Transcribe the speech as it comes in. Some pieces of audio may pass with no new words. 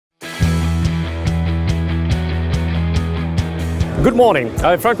Good morning.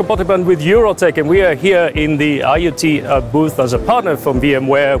 I'm Franco Potepan with Eurotech, and we are here in the IoT booth as a partner from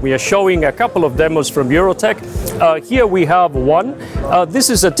VMware. We are showing a couple of demos from Eurotech. Here we have one.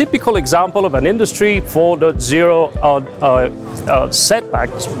 This is a typical example of an Industry 4.0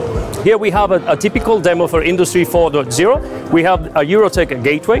 setbacks. Here we have a typical demo for Industry 4.0. We have a Eurotech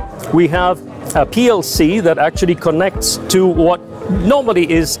gateway. We have a PLC that actually connects to what normally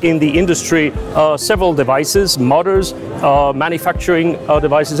is in the industry, several devices, motors, manufacturing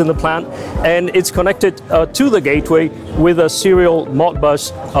devices in the plant, and it's connected to the gateway with a serial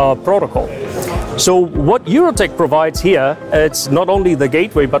Modbus protocol. So what Eurotech provides here, it's not only the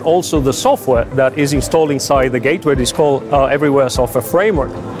gateway but also the software that is installed inside the gateway. It's called Everywhere Software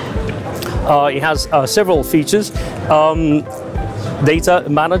Framework. It has several features. Data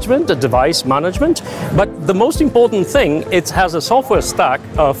management, device management, but the most important thing, it has a software stack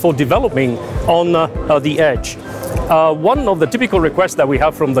for developing on the edge. One of the typical requests that we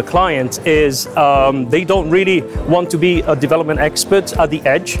have from the client is they don't really want to be a development expert at the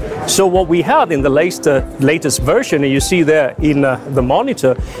edge. So what we have in the latest version, and you see there in the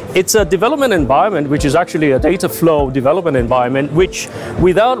monitor, it's a development environment which is actually a data flow development environment, which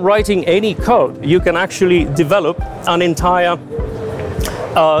without writing any code, you can actually develop an entire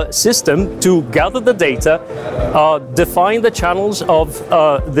system to gather the data, define the channels of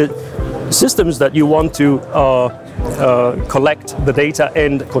the systems that you want to collect the data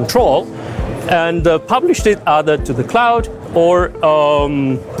and control, and publish it either to the cloud or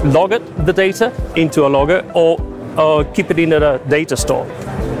log it, the data into a logger, or keep it in a data store.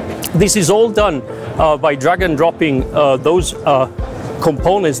 This is all done by drag and dropping those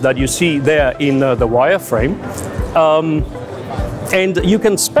components that you see there in the wireframe. And you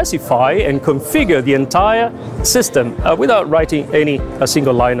can specify and configure the entire system without writing a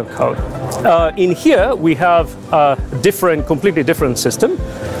single line of code. In here we have a completely different system.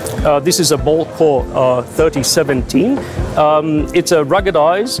 This is a Ball Core 3017. It's a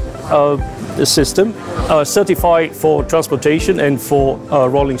ruggedized system, certified for transportation and for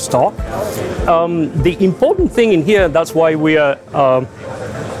rolling stock. The important thing in here, that's why we are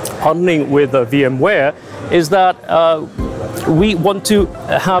partnering with VMware, is that we want to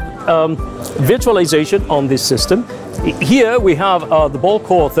have virtualization on this system. Here we have the Ball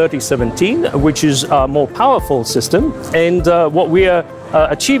Core 3017, which is a more powerful system, and what we are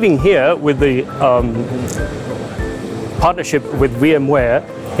achieving here with the partnership with VMware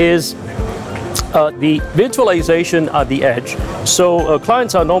is the virtualization at the edge. So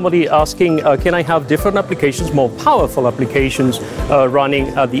clients are normally asking, can I have different applications, more powerful applications running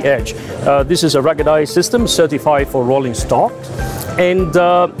at the edge? This is a ruggedized system certified for rolling stock, and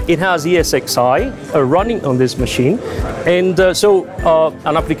it has ESXi running on this machine, and so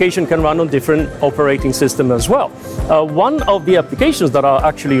an application can run on different operating systems as well. One of the applications that are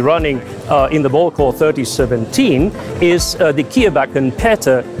actually running in the Ball Core 3017 is the Kieback and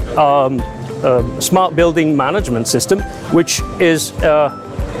Weitere smart building management system, which is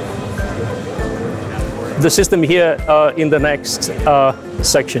the system here in the next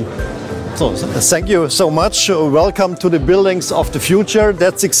section. So, thank you so much. Welcome to the buildings of the future.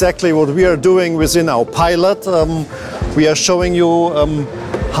 That's exactly what we are doing within our pilot. We are showing you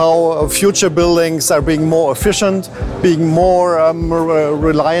how future buildings are being more efficient, being more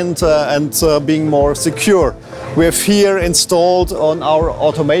reliant and being more secure. We have here installed on our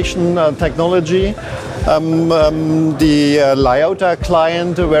automation technology the Weitere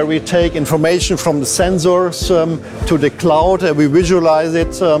client, where we take information from the sensors to the cloud, and we visualize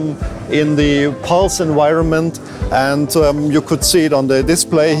it in the Pulse environment, and you could see it on the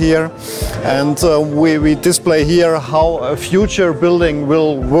display here. And we display here how a future building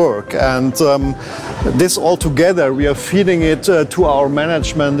will work, and this all together we are feeding it to our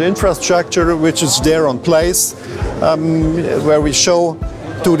management infrastructure, which is there on place, where we show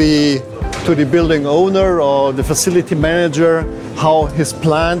to the building owner or the facility manager how his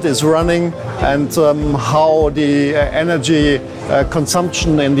plant is running, and how the energy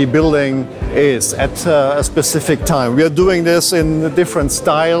consumption in the building is at a specific time. We are doing this in different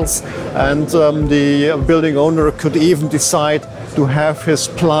styles, and the building owner could even decide to have his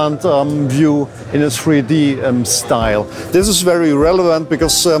plant view in a 3D style. This is very relevant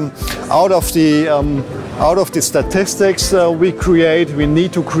because out of the statistics we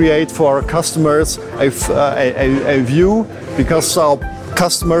need to create for our customers a view, because our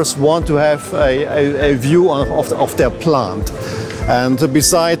customers want to have a view of their plant. And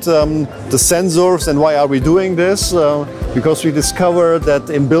beside the sensors, and why are we doing this? Because we discover that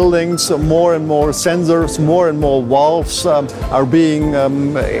in buildings more and more sensors, more and more valves are being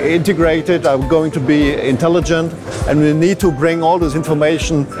integrated, are going to be intelligent, and we need to bring all this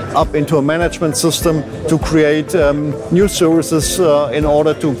information up into a management system to create new services in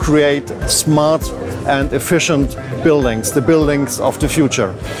order to create smart and efficient buildings, the buildings of the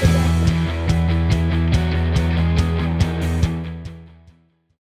future.